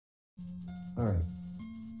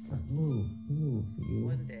you.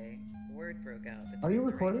 One day, word broke out. Are you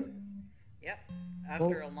recording? Yep.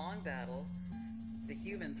 After a long battle, the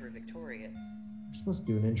humans were victorious. We're supposed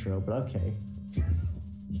to do an intro, but okay.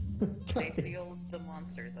 They sealed the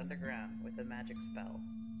monsters underground with a magic spell.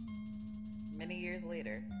 Many years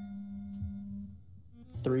later,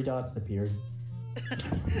 3 dots appeared.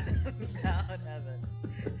 Mount Heaven.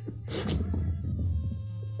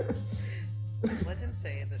 Legends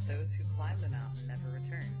say that those who climb the mountain never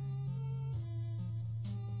return.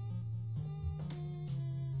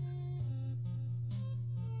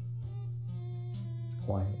 It's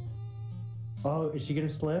quiet. Oh, is she gonna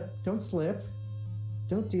slip? Don't slip.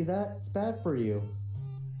 Don't do that. It's bad for you.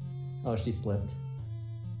 Oh, she slipped.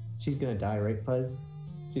 She's gonna die, right, Fuzz?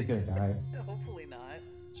 She's gonna die. Hopefully not.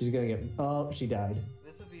 She's gonna get... Oh, she died.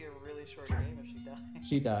 This would be a really short game if she died.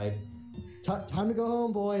 She died. Time to go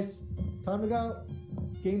home, boys. It's time to go.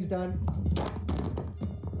 Game's done.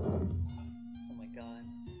 Oh my god.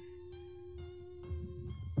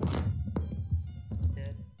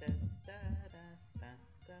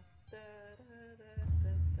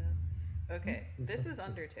 Okay, this is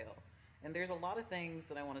Undertale, and there's a lot of things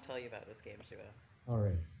that I want to tell you about this game, Shua.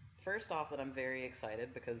 Alright. First off, that I'm very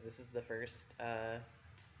excited because this is the first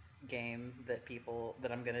game that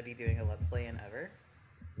I'm going to be doing a Let's Play in ever.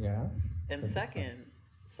 Yeah? And second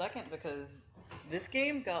because this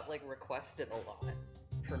game got like requested a lot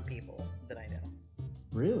from people that I know.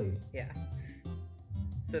 Really? Yeah.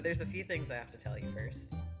 So there's a few things I have to tell you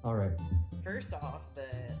first. Alright. First off,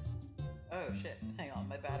 oh shit, hang on,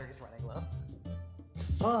 my battery's running low.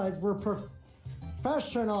 Fuzz, we're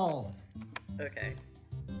professional! Okay.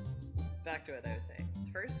 Back to what I was saying.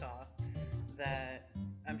 First off, that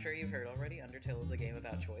I'm sure you've heard already, Undertale is a game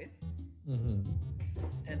about choice. Mm-hmm.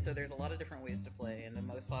 And so there's a lot of different ways to play, and the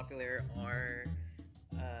most popular are,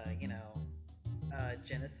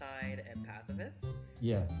 genocide and pacifist.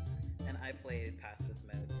 Yes. And I played pacifist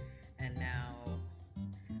mode. And now,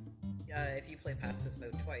 if you play pacifist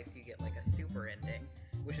mode twice, you get like a super ending,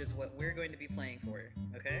 which is what we're going to be playing for,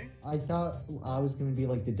 okay? I thought I was going to be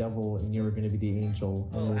like the devil and you were going to be the angel.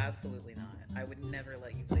 Oh, absolutely not. I would never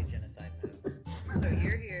let you play genocide mode. So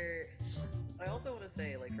you're here. I also want to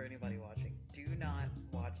say, like, for anybody watching, do not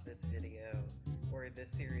watch this video or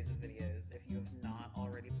this series of videos if you have not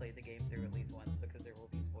already played the game through at least once, because there will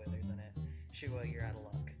be spoilers in it. Shua, you're out of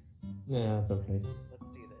luck. Yeah, that's okay. Let's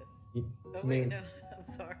do this. Oh wait, no, I'm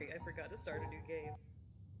sorry, I forgot to start a new game.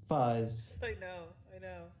 Fuzz. I know.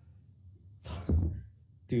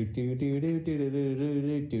 Do do do do do do do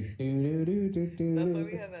do do do do do. That's why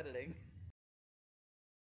we have editing.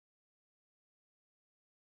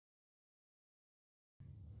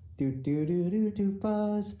 Do do do do do.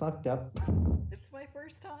 Fuzz fucked up. It's my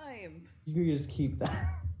first time. You can just keep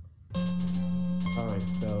that. Alright,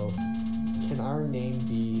 so can our name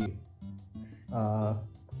be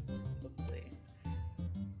let's see.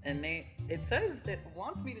 And it says it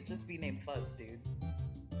wants me to just be named Fuzz, dude.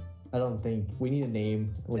 I don't think we need a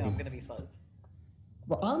name. No, I'm gonna be Fuzz.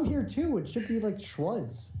 Well, I'm here too. It should be like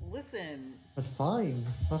Schwuzz. Listen. But fine.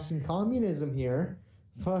 Fucking communism here.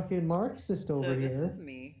 Fucking Marxist over here. This is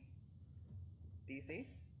me. Do you see?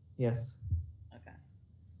 Yes. Okay.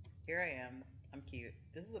 Here I am. I'm cute.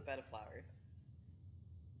 This is a bed of flowers.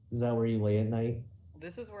 Is that where you lay at night?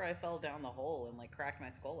 This is where I fell down the hole and like cracked my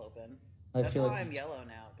skull open. I That's feel why like I'm yellow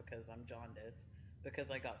now, because I'm jaundiced.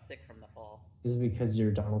 Because I got sick from the fall. Is it because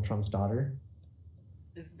you're Donald Trump's daughter?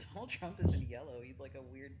 Donald Trump isn't yellow. He's like a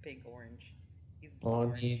weird pink orange. He's blue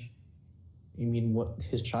orange. You mean what?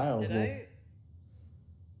 His child? Did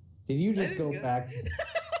you just go back?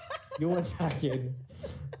 You went back in.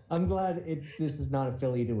 I'm glad this is not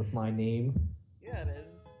affiliated with my name. Yeah, it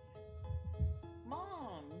is.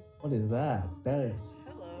 Mom. What is that? That is.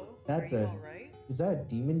 Hello. That's Are you all right? Is that a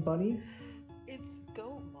demon bunny? It's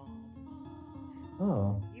Goat Mom.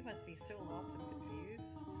 Oh. You must be so lost and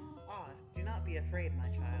confused. Ah, do not be afraid, my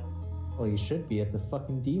child. Well, you should be. It's a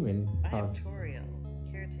fucking demon. I am Toriel,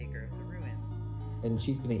 caretaker of the ruins. And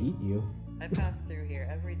she's gonna eat you. I pass through here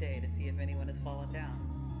every day to see if anyone has fallen down.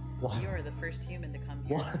 What? You are the first human to come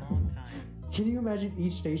here in a long time. Can you imagine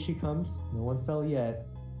each day she comes? No one fell yet.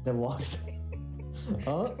 Then walks.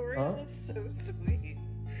 Toriel is so sweet.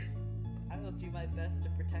 I will do my best to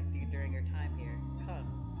protect you during your time here. Come,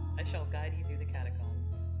 I shall guide you through the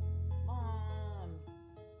catacombs. Mom!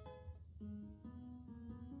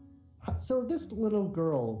 So this little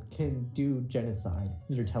girl can do genocide,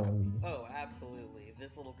 you're telling me? Oh, absolutely.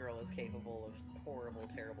 This little girl is capable of horrible,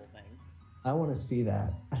 terrible things. I want to see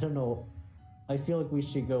that. I don't know. I feel like we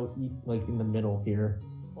should go eat, like, in the middle here.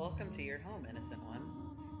 Welcome to your home, innocent one.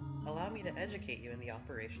 Allow me to educate you in the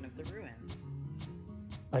operation of the ruins.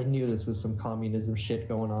 I knew this was some communism shit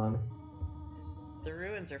going on. The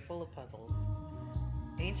ruins are full of puzzles.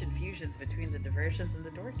 Ancient fusions between the diversions and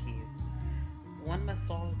the door keys. One must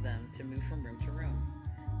solve them to move from room to room.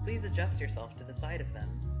 Please adjust yourself to the side of them.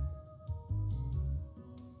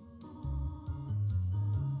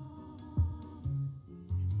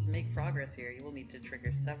 To make progress here, you will need to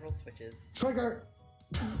trigger several switches. Trigger!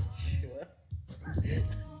 Sure.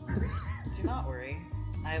 Do not worry.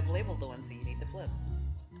 I have labeled the ones that you need to flip.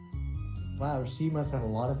 Wow, she must have a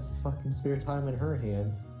lot of fucking spare time in her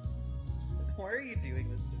hands. Why are you doing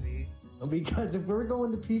this to me? Because if we're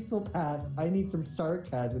going the peaceful path, I need some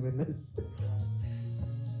sarcasm in this.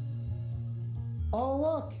 Oh,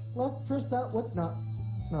 look! Look, press that. Let's not.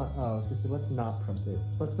 Oh, I was gonna say, let's not press it.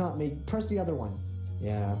 Let's not press the other one.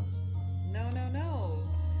 Yeah. No, no, no.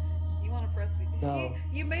 You want to press the... No.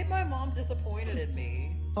 See, you made my mom disappointed in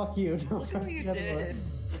me. Fuck you. Don't Look at press what you the other did.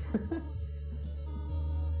 one.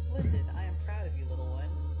 Splendid. I am proud of you, little one.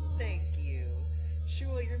 Thank you.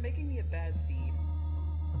 Shua, you're making me a bad seed.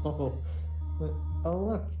 Oh. Oh,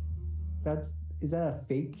 look. Is that a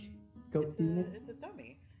fake goat demon? It's a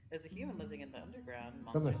dummy. As a human living in the underground,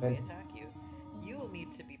 Someone monsters may said- attack you. You will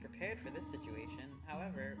need to be prepared for this situation.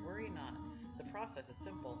 However, worry not. The process is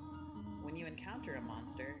simple. When you encounter a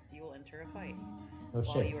monster, you will enter a fight. Oh,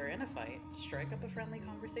 While shit. you are in a fight, strike up a friendly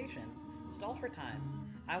conversation. Stall for time.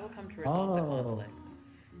 I will come to resolve the conflict.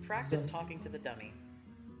 Practice talking to the dummy.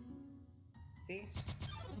 See?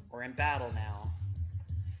 We're in battle now.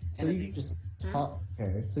 So And as you you- just talk.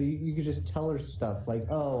 Okay, so you could just tell her stuff like,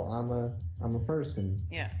 "Oh, I'm a person."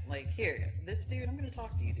 Yeah, like here, this dude. I'm gonna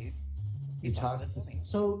talk to you, dude. You talk. to this dummy.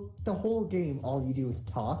 So the whole game, all you do is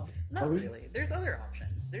talk. Not Are we really. There's other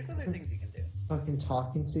options. There's other things you can do. fucking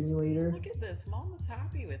talking simulator? Look at this. Mom was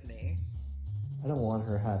happy with me. I don't want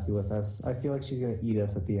her happy with us. I feel like she's gonna eat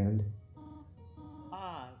us at the end.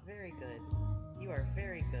 Ah, very good. You are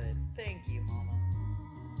very good. Thank you, Mama.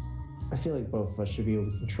 I feel like both of us should be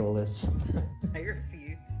able to control this. I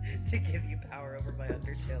refuse to give you power over my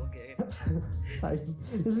Undertale game.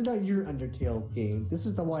 This is not your Undertale game. This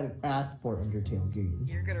is the one I asked for Undertale game.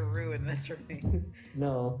 You're gonna ruin this for me.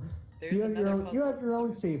 No. There's You have your another own. You puzzle. have your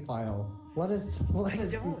own save file. Let us. I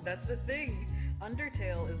don't. That's the thing.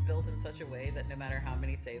 Undertale is built in such a way that no matter how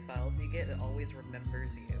many save files you get, it always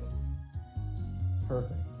remembers you.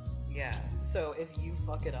 Perfect. Yeah. So if you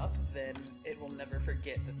fuck it up, then it will never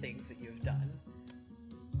forget the things that you've done.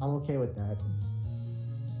 I'm okay with that.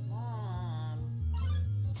 Mom.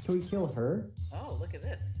 Can we kill her? Oh, look at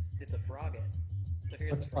this. It's a frogget. So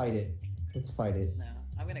here's Let's the fight frogget. it. Let's fight it. No,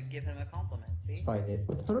 I'm gonna give him a compliment. See? Let's fight it.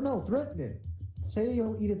 Threaten it. Say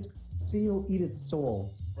you'll eat its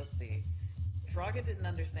soul. Let's see. Frogget didn't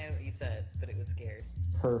understand what you said, but it was scared.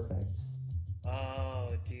 Perfect.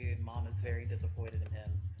 Oh, dude, Mom is very disappointed in him.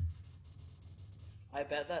 I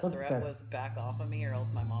bet that Look, threat that's- was back off of me or else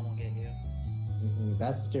my mom will get you.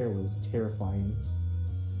 That stare was terrifying.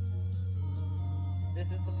 This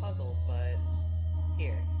is the puzzle, but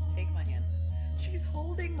here, take my hand. She's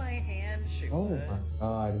holding my hand, Shua. Oh my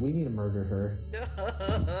god, we need to murder her.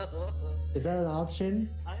 No. Is that an option?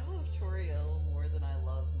 I love Toriel more than I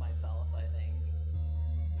love myself, I think.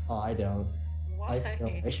 Oh, I don't. Why? I feel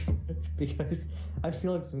like, because I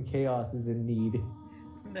feel like some chaos is in need.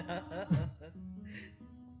 No.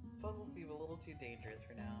 Puzzles seem a little too dangerous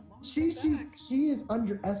for now. Mom, She come back. is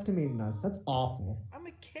underestimating us. That's awful. I'm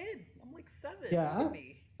a kid. I'm like 7. Yeah. Look at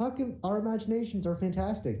me. Fucking our imaginations are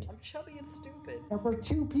fantastic. I'm chubby and stupid. And we're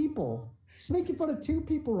 2 people. She's making fun of 2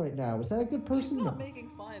 people right now. Is that a good person? She's not No. making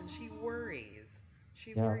fun. She worries.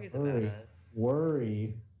 She Yeah, worries worry. about us.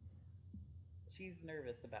 Worry. She's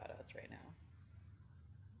nervous about us right now.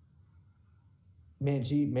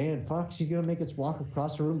 Man, fuck, she's gonna make us walk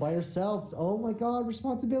across the room by ourselves. Oh my god,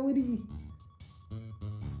 responsibility.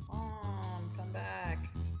 Mom, come back.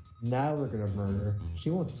 Now we're gonna murder.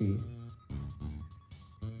 She won't see.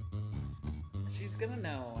 She's gonna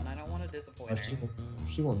know, and I don't want to disappoint Oh, her.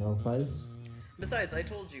 she won't know, Fuzz. Besides, I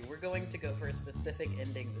told you, we're going to go for a specific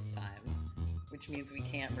ending this time. Which means we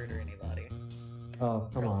can't murder anybody. Oh, Or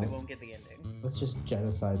come else we on. won't get the ending. Let's just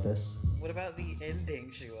genocide this. What about the ending,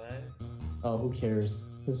 Shua? Oh, who cares?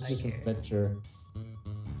 This is I just an care. adventure.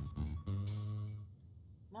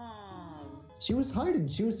 Mom! She was hiding.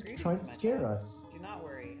 She was Greetings, trying to my scare child. us. Do not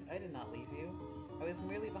worry, I did not leave you. I was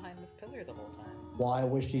merely behind this pillar the whole time. Why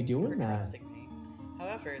was she Thank you for doing that? trusting me.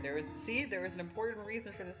 However, there was an important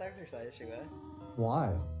reason for this exercise, Shua.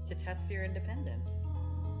 Why? To test your independence.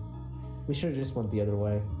 We should have just went the other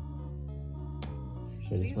way. Should have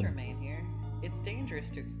Please just went. remain here. It's dangerous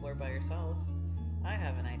to explore by yourself. I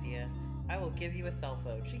have an idea. I will give you a cell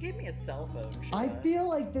phone. She gave me a cell phone. Shua. I feel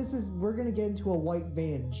like we're gonna get into a white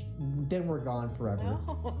van, then we're gone forever.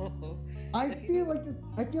 No. I feel like this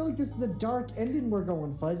is the dark ending we're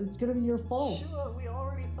going, Fuzz. It's gonna be your fault. Shua, we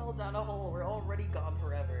already fell down a hole. We're already gone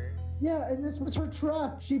forever. Yeah, and this was her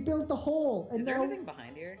trap. She built the hole, and Is now there anything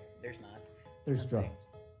behind here? There's not. there's Okay.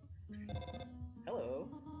 drugs. Hello.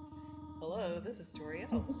 Hello, this is Toriel.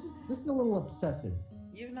 See, this is a little obsessive.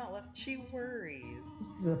 You've not left. She worries. This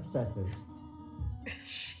is obsessive.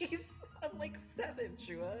 I'm like 7,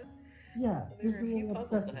 Shua. Yeah, this is There a are a few little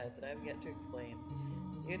puzzles obsessive. ahead that I have yet to explain.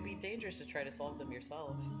 It would be dangerous to try to solve them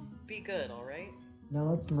yourself. Be good, alright? Now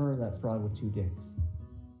let's murder that frog with 2 dicks.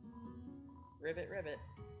 Ribbit, ribbit.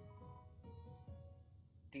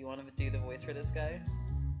 Do you want to do the voice for this guy?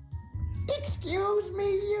 Excuse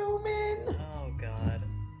me, human! Oh god.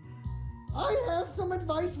 I have some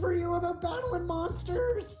advice for you about battling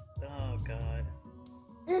monsters! Oh god.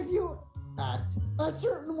 If you act a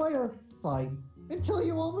certain way or fight until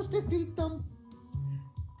you almost defeat them,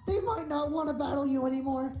 they might not want to battle you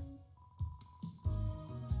anymore.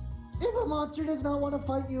 If a monster does not want to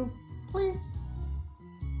fight you, please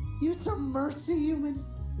use some mercy, human.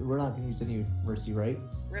 We're not going to use any mercy, right?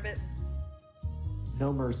 Ribbit.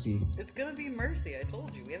 No mercy. It's gonna be mercy, I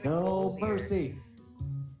told you. We have a No gold here. mercy.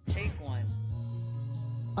 Take one.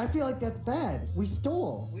 I feel like that's bad. We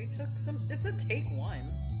stole. We took some. It's a take one.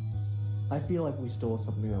 I feel like we stole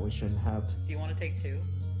something that we shouldn't have. Do you want to take 2?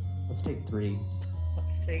 Let's take 3.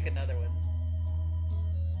 Let's take another one.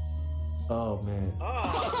 Oh, man. Oh,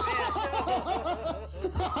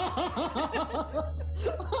 man,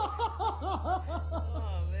 no!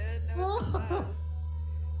 Oh, man, no, it's not.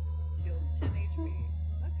 Heals 10 HP.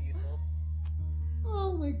 That's useful.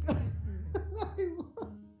 Oh, my God.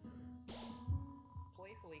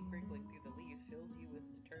 Playfully crinkling through the leaves fills you with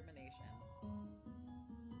determination.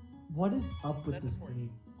 What is up with That's this important. game?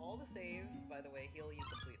 All the saves, by the way, heal you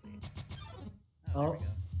completely. Oh, there we go.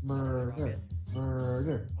 murder,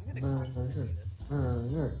 murder, I'm gonna constantly do murder, this.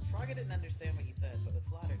 murder. Frogga didn't understand what you said, but was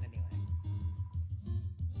flattered anyway.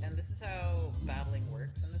 And this is how battling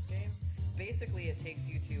works in this game. Basically, it takes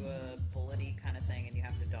you to a bloody kind of thing, and you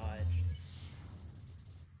have to dodge.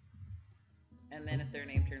 And then if their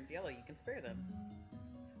name turns yellow, you can spare them.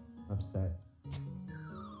 Upset.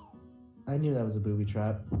 I knew that was a booby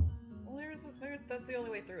trap. Well, that's the only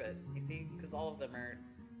way through it, you see? Because all of them are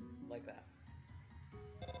like that.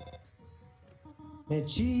 Man,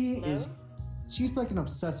 she's like an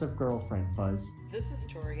obsessive girlfriend, Fuzz. This is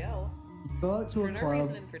Toriel. You go out to For a no club.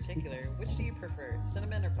 reason in particular, which do you prefer,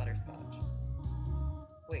 cinnamon or butterscotch?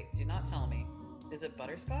 Wait, do not tell me. Is it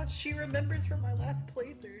butterscotch? She remembers from my last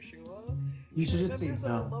playthrough, Shua. You should just say remembers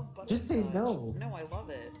that I no. love Just say butterscotch. no. No, I love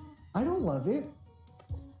it. I don't love it.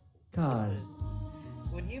 God.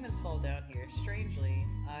 When humans fall down here, strangely,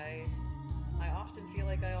 I often feel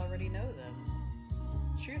like I already know them.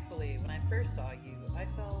 Truthfully, when I first saw you, I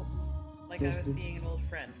felt like I was seeing an old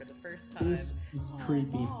friend for the first time. This is Aw,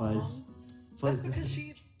 creepy, Mom. Fuzz. Fuzz, That's this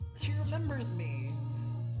because is... she remembers me.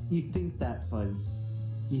 You think that, Fuzz.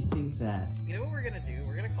 You think that. You know what we're gonna do?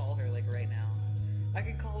 We're gonna call her like right now. I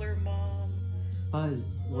can call her Mom.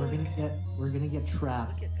 Fuzz, we're Look. gonna get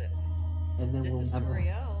trapped. Look at this. And then This we'll is never...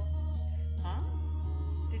 Toriel. Huh?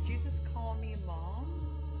 Did you just call me Mom?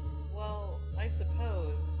 Well, I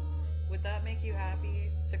suppose. Would that make you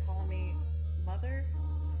happy to call me Mother?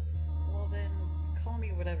 Well then, call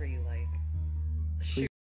me whatever you like. Shoot.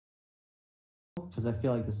 Because I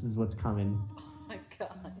feel like this is what's coming. Oh my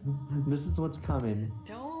god. This is what's coming.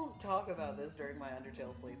 Don't talk about this during my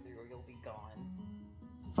Undertale playthrough or you'll be gone.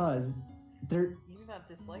 Fuzz, there... You do not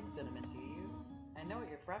dislike cinnamon, do you? I know what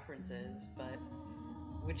your preference is, but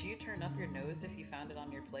would you turn up your nose if you found it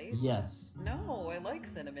on your plate? Yes. No, I like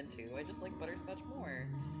cinnamon too. I just like butterscotch more.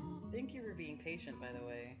 Thank you for being patient, by the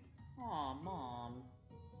way. Aw, Mom.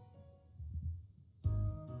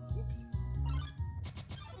 Oops.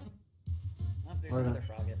 Oh, there's Murder. another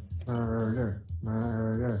frogget. Murder.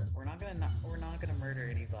 Murder. We're not gonna murder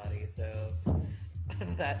anybody, so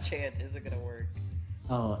that chant isn't gonna work.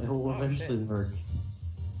 Oh, it will Oh, eventually shit. work.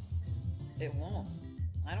 It won't.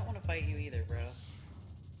 I don't want to fight you either, bro.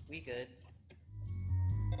 We good.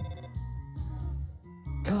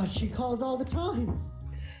 God, she calls all the time.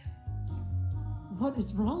 What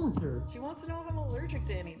is wrong with her? She wants to know if I'm allergic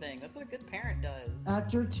to anything. That's what a good parent does.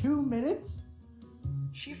 After 2 minutes?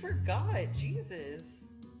 She forgot. Jesus.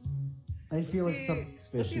 I feel like See, something's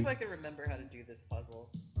Let's see fishy. if I can remember how to do this puzzle.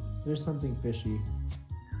 There's something fishy.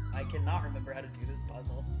 I cannot remember how to do this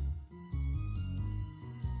puzzle.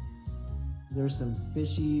 There's some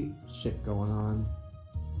fishy shit going on.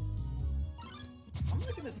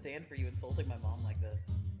 not gonna stand for you insulting my mom like this.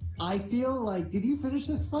 I feel like... Did you finish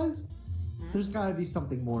this, Fuzz? Hmm? There's gotta be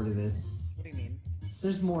something more to this. What do you mean?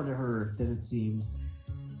 There's more to her than it seems.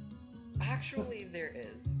 Actually, there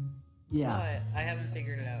is. Yeah. But I haven't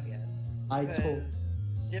figured it out yet. I Because told...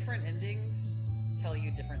 different endings tell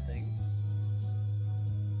you different things.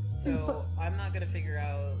 So I'm not gonna figure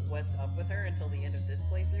out what's up with her until the end of this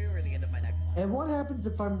playthrough or the end of my next one. And what happens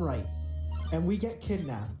if I'm right? And we get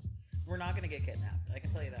kidnapped? We're not gonna get kidnapped. I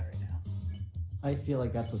can tell you that right now. I feel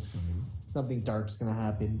like that's what's coming. Something dark's gonna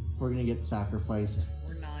happen. We're gonna get sacrificed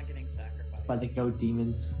We're not getting sacrificed. by the goat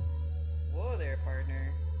demons. Whoa there,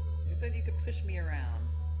 partner. You said you could push me around.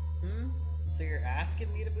 Hmm? So you're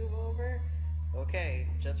asking me to move over? Okay,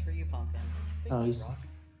 just for you, Pumpkin. Thank Oh, you, he's... Rock.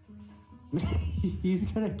 He's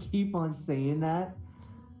gonna keep on saying that?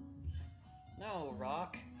 No,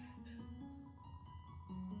 Rock.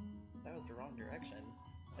 That was the wrong direction.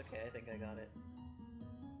 Okay, I think I got it.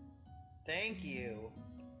 Thank you.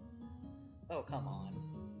 Oh, come on.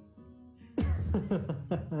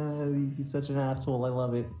 He's such an asshole. I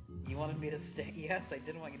love it. You wanted me to stay? Yes, I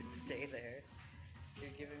did want you to stay there.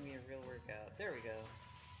 You're giving me a real workout. There we go.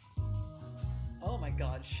 Oh my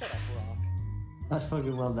god, shut up, Rock. I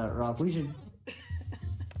fucking love that rock. We should...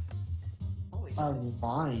 Holy A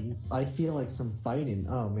line? I feel like some fighting.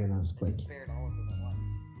 Oh man, that was I quick. just spared all of them at once.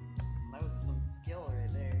 That was some skill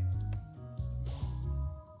right there.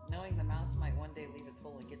 Knowing the mouse might one day leave its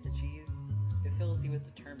hole and get the cheese, it fills you with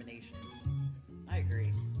determination. I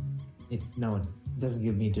agree. No, it doesn't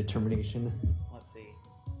give me determination. Let's see.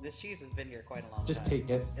 This cheese has been here quite a long Just time. take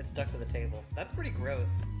it. It's stuck to the table. That's pretty gross.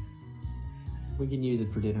 We can use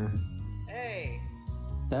it for dinner. Hey!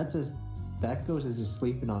 That goes as just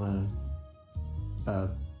sleeping on a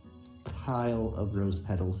pile of rose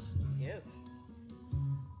petals. Yes.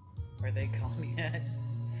 Are they gone yet?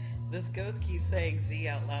 This ghost keeps saying Z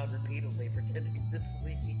out loud repeatedly, pretending to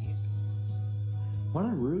sleep. What a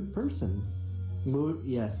rude person.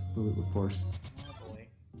 Yes, move it with force. Oh boy.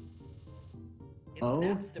 It's Oh,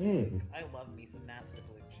 Napstablook. hey. I love me some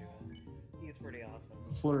Napstablook, Shua. He's pretty awesome.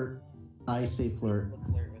 Flirt. I say flirt. Let's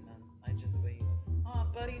flirt with him. I just wait. Aw,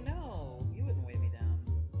 buddy, no! You wouldn't weigh me down.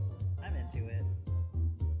 I'm into it.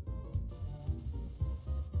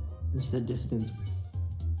 Into the distance.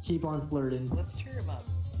 Keep on flirting. Let's cheer him up.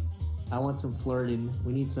 I want some flirting.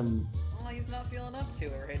 We need some... Oh, he's not feeling up to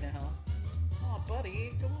it right now. Aw,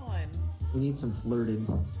 buddy, come on. We need some flirting.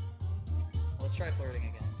 Let's try flirting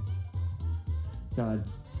again. God.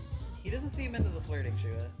 He doesn't seem into the flirting,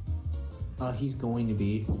 Shua. He's going to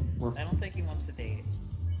be. I don't think he wants to date.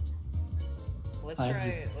 Let's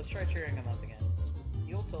try cheering him up again.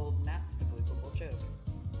 You'll told Nats to believable joke.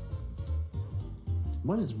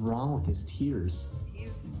 What is wrong with his tears? He's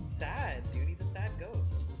sad, dude. He's a sad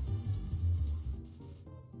ghost.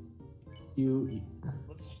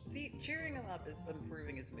 Let's see. Cheering him up is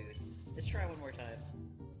improving his mood. Let's try one more time.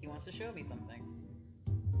 He wants to show me something.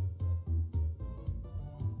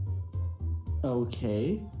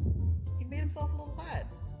 Okay. He made himself a little hat.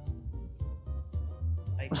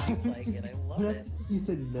 I do like it. I love it. You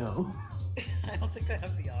said no. I don't think I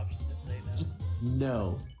have the option to say no. Just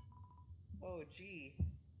no. Oh, gee.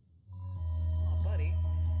 Oh, buddy.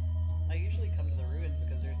 I usually come to the ruins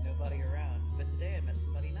because there's nobody around, but today I met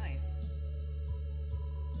somebody nice.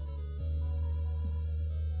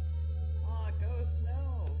 Aw, ghost,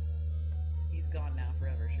 no! He's gone now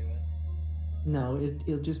forever, Shua. No,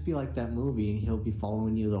 it'll just be like that movie, and he'll be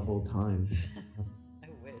following you the whole time. I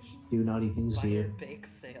wish. Do naughty things to Spider you. bake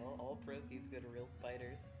sale. All proceeds go to real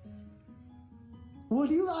spiders. Would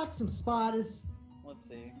you like some spiders? Let's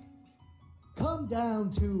see. Come down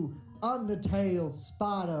to Undertale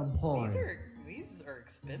Spider Point. These are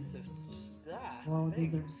expensive. Well,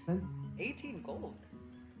 thanks. they're spent. 18 gold.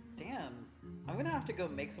 Damn. I'm gonna have to go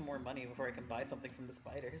make some more money before I can buy something from the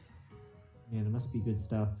spiders. Man, it must be good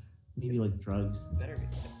stuff. Maybe like drugs. Better be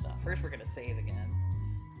some good stuff. First, we're gonna save again.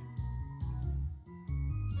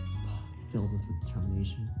 It fills us with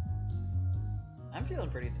determination. I'm feeling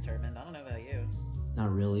pretty determined. I don't know about you.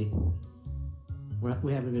 Not really.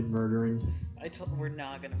 We haven't been murdering. We're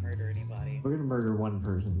not gonna murder anybody. We're gonna murder one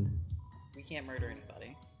person. We can't murder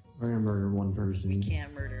anybody. We're gonna murder one person. We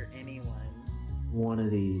can't murder anyone. One of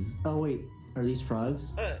these. Oh wait, are these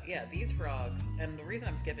frogs? Yeah, these frogs. And the reason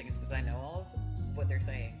I'm skipping is because I know all of what they're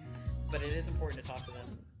saying. But it is important to talk to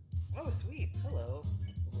them. Oh, sweet. Hello,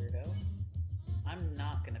 weirdo. I'm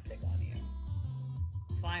not gonna pick on you.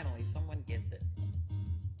 Finally, someone gets it.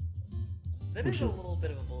 That is a little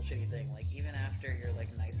bit of a bullshitty thing. Like, even after you're, like,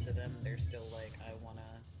 nice to them, they're still like, I wanna...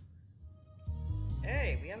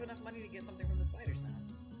 Hey, we have enough money to get something from the spiders now.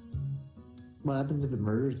 What happens if it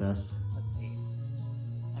murders us? Let's see.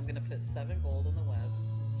 I'm gonna put 7 gold in the web.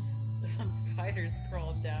 Some spiders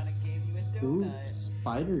crawled down and gave you a Ooh, donut.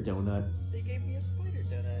 spider donut. They gave me a spider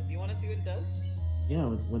donut. Do you want to see what it does? Yeah,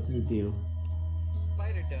 what does it do?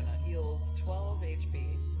 Spider donut heals 12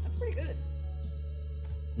 HP. That's pretty good.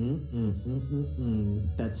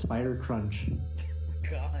 That spider crunch.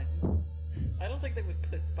 God. I don't think they would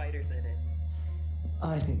put spiders in it.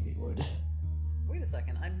 I think they would. Wait a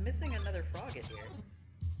second, I'm missing another frogget here.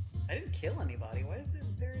 I didn't kill anybody. Why is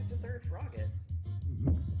there the third frogget?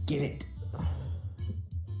 Get it.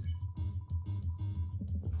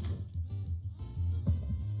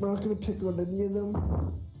 We're not gonna pick on any of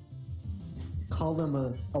them. Call them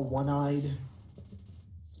a one-eyed.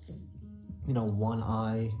 You know, one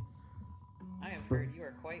eye. I have heard you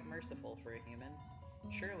are quite merciful for a human.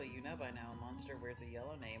 Surely you know by now a monster wears a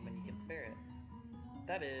yellow name when you can spare it.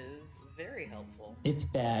 That is very helpful. It's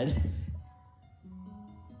bad.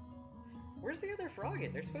 Where's the other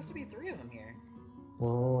frogget? There's supposed to be 3 of them here.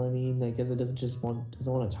 Well, I mean, I guess it doesn't want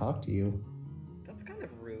to talk to you. That's kind of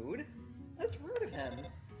rude. That's rude of him.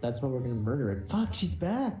 That's why we're gonna murder it. Fuck, she's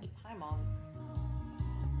back. Hi, Mom.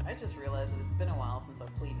 I just realized that it's been a while since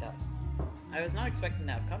I've cleaned up. I was not expecting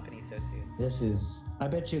to have company so soon. I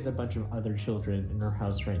bet she has a bunch of other children in her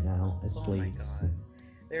house right now as slaves. Oh my god.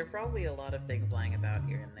 There are probably a lot of things lying about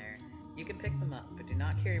here and there. You can pick them up, but do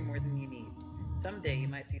not carry more than you need. Someday you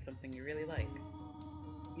might see something you really like.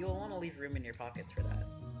 You will want to leave room in your pockets for that.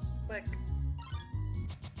 Click.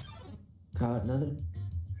 God, another.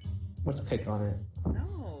 Let's pick on it.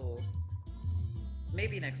 No.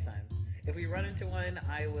 Maybe next time. If we run into one,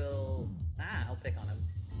 I will... I'll pick on him.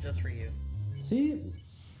 Just for you. See?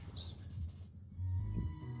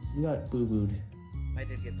 You got boo-booed. I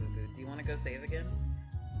did get boo-booed. Do you want to go save again?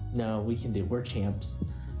 No, we can do. We're champs.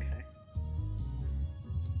 Okay.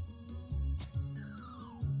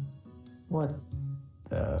 What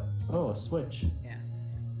the? Oh, a switch. Yeah.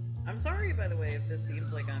 I'm sorry, by the way, if this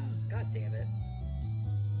seems like I'm... God damn it.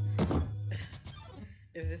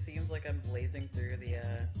 If this seems like I'm blazing through the,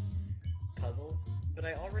 puzzles, but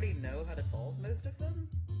I already know how to solve most of them.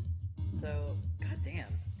 So,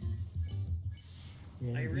 goddamn.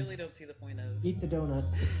 Yeah, I really don't see the point of... Eat the donut.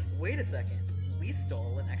 Wait a second. We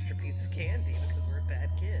stole an extra piece of candy because we're a bad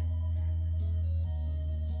kid.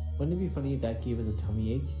 Wouldn't it be funny if that gave us a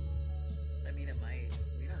tummy ache? I mean, it might.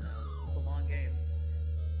 We don't know. It's a long game.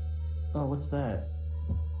 Oh, what's that?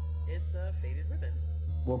 It's a faded ribbon.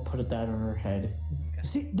 We'll put that on her head. Okay.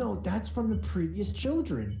 See, no, that's from the previous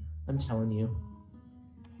children. I'm telling you.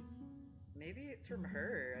 Maybe it's from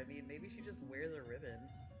her. I mean, maybe she just wears a ribbon.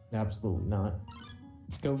 Absolutely not.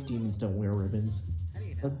 Goat demons don't wear ribbons. How do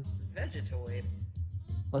you know? Vegetoid.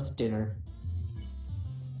 Let's dinner.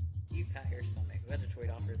 You pat your stomach. Vegetoid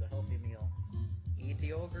offers a healthy meal. Eat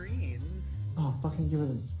your greens. Oh, fucking give her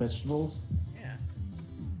the vegetables. Yeah.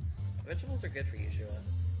 Vegetables are good for you, Shua.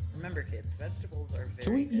 Remember, kids, vegetables are very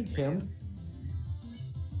Can we good eat for him? you.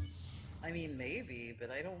 I mean, maybe,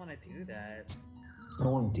 but I don't want to do that. I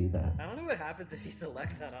don't want to do that. I don't know what happens if you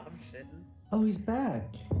select that option. Oh, he's back.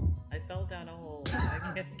 I fell down a hole. I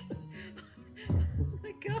can't get... Oh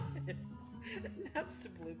my god! Naps to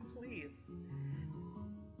blue, please.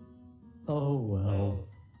 Oh, well. Oh,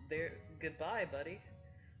 there. Goodbye, buddy.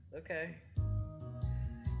 Okay.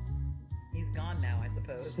 He's gone now, I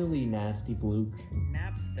suppose. Silly, nasty Blook.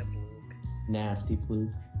 Naps to blue. Nasty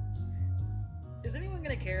Blook. Is anyone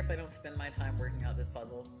gonna care if I don't spend my time working out this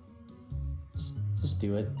puzzle? Just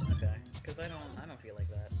do it. Okay, because I don't feel like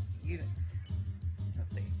that.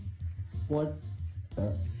 Let's see. What?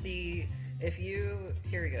 See, if you,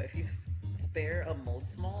 here we go, if you spare a mold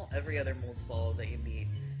small, every other mold small that you meet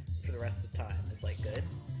for the rest of the time is like good.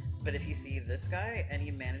 But if you see this guy and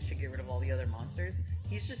you manage to get rid of all the other monsters,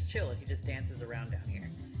 he's just chilling, he just dances around down here.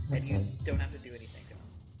 That's and you nice. don't have to do anything to him.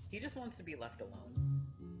 He just wants to be left alone.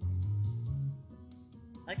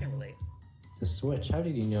 I can relate. It's a switch. How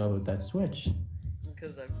did you know about that switch?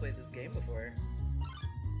 Because I've played this game before.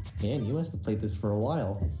 Man, you must have played this for a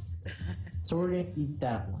while. So we're gonna eat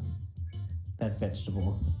that one. That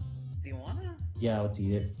vegetable. Do you wanna? Yeah, let's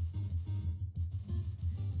eat it.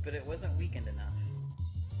 But it wasn't weakened enough.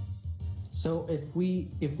 So if we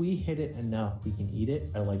hit it enough, we can eat it.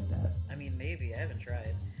 I like that. I mean, maybe. I haven't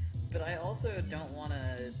tried. But I also don't want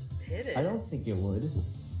to hit it. I don't think it would.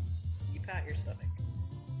 You pat your stomach.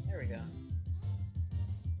 There we go.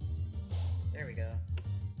 There we go.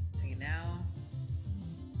 See, now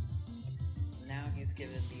he's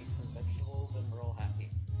given me some vegetables and we're all happy.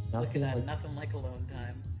 Look at that, nothing like alone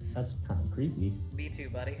time. That's kind of creepy. Me too,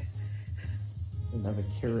 buddy. Didn't have a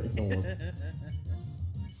carrot in the world.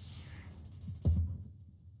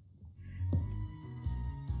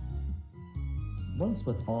 What is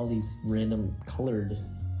with all these random colored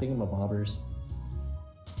thingamabobbers?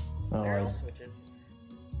 Oh, They're all switches.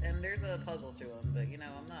 And there's a puzzle to them, but you know,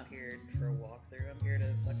 I'm not here for a walkthrough. I'm here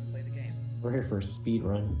to fucking play the game. We're here for a speed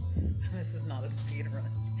run. This is not a speed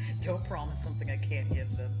run. Don't promise something I can't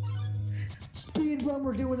give them. Speed run,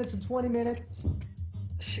 we're doing this in 20 minutes.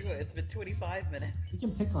 Shua, it's been 25 minutes. We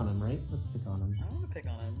can pick on him, right? Let's pick on him. I don't want to pick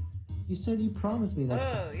on him. You said you promised me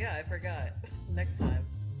next time. Oh, yeah, I forgot. Next time.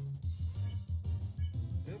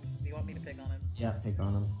 Oops, do you want me to pick on him? Yeah, pick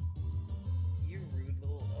on him. You rude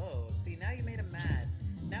little... Oh, see, now you made him mad.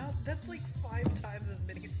 Now, that's like 5 times as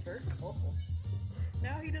many circles.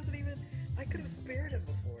 Now he doesn't even... I could have spared him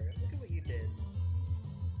before. Look at what you did.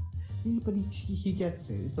 See, but he gets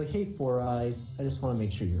it. It's like, hey, Four Eyes, I just want to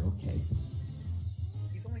make sure you're okay.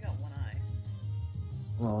 He's only got 1 eye.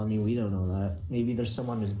 Well, I mean, we don't know that. Maybe there's some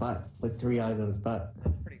on his butt, like 3 eyes on his butt.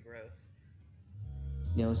 That's pretty gross.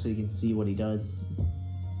 You know, so you can see what he does.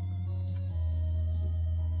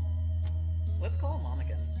 Let's call Mom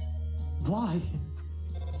again. Why?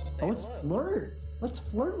 Say Oh, let's hello. flirt. Let's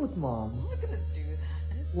flirt with Mom. I'm not gonna do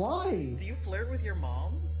that. Why? Do you flirt with your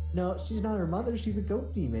mom? No, she's not her mother. She's a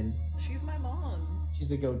goat demon. She's my mom.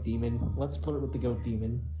 She's a goat demon. Let's flirt with the goat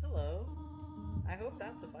demon. Hello. I hope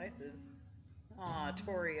that suffices. Aw,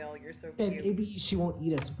 Toriel, you're so And cute. maybe she won't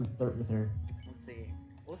eat us if we flirt with her. Let's see.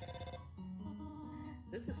 Whoops.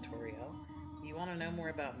 This is Toriel. You want to know more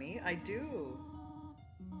about me? I do.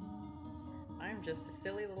 I'm just a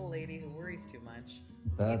silly little lady who worries too much.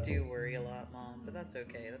 That's You do worry a lot, Mom, but that's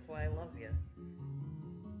okay. That's why I love you.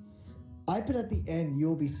 I bet at the end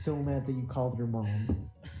you'll be so mad that you called her mom.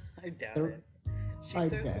 I doubt There- it. She's I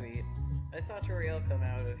so bet. sweet. I saw Toriel come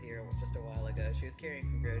out of here just a while ago. She was carrying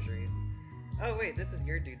some groceries. Oh wait, this is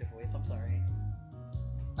your dude voice. I'm sorry.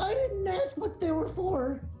 I didn't ask what they were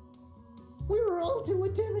for. We were all too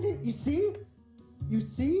intimidated. You see? You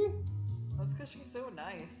see? That's because she's so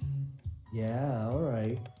nice. Yeah,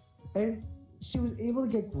 alright. And she was able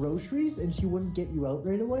to get groceries and she wouldn't get you out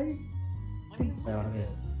right away? I Think mean, look about at it.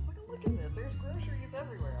 this. Look at this. There's groceries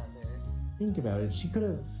everywhere out there. Think about it. She could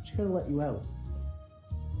have let you out.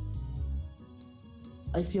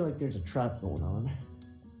 I feel like there's a trap going on.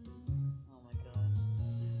 Oh my god.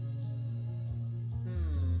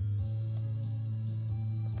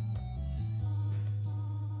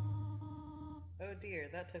 Oh dear,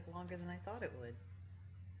 that took longer than I thought it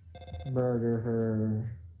would. Murder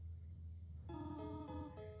her.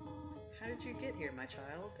 How did you get here, my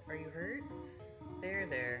child? Are you hurt?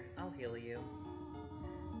 There, I'll heal you.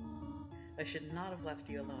 I should not have left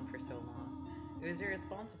you alone for so long. It was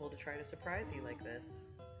irresponsible to try to surprise you like this.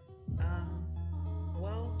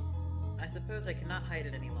 Well, I suppose I cannot hide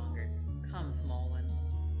it any longer. Come, small one.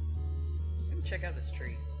 Come check out this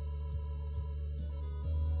tree.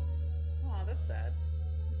 Aw, that's sad.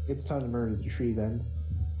 It's time to murder the tree then.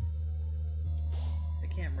 I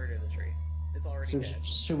can't murder the tree. It's already So dead.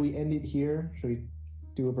 should we end it here? Should we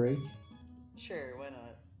do a break? Sure, why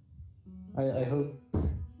not? I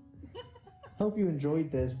hope you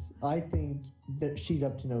enjoyed this. I think that she's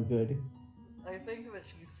up to no good. I think that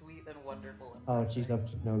she's sweet and wonderful. And Oh, she's up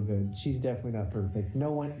to no good. She's definitely not perfect.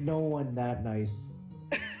 No one that nice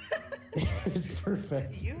is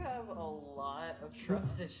perfect. You have a lot of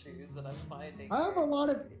trust issues that I'm finding. I have a here. lot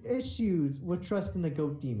of issues with trusting the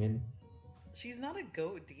goat demon. She's not a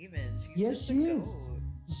goat demon. She's Yes, just she a is. goat.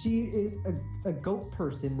 She is a goat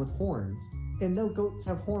person with horns. And no goats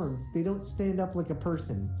have horns. They don't stand up like a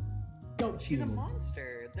person. Goat She's demon. a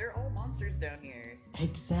monster. They're all monsters down here.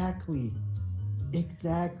 Exactly.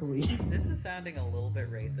 This is sounding a little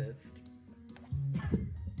bit racist.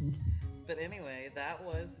 But anyway, that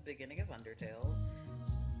was the beginning of Undertale.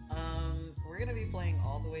 We're gonna be playing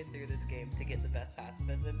all the way through this game to get the best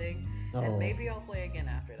pacifist ending, Oh. and maybe I'll play again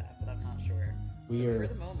after that, but I'm not sure. But for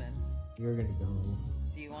the moment, We're gonna go.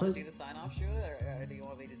 do you want to do the sign-off, Shua, or do you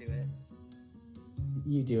want me to do it?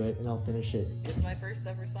 You do it, and I'll finish it. It's my first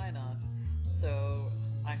ever sign-off, so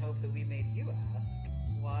I hope that we made you ask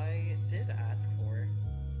why it did ask for.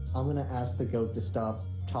 I'm gonna ask the goat to stop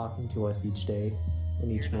talking to us each day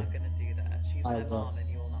and You're each not minute. gonna do that. She's I my will. mom, and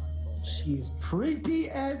you will not insult her. She's creepy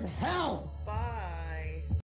as hell.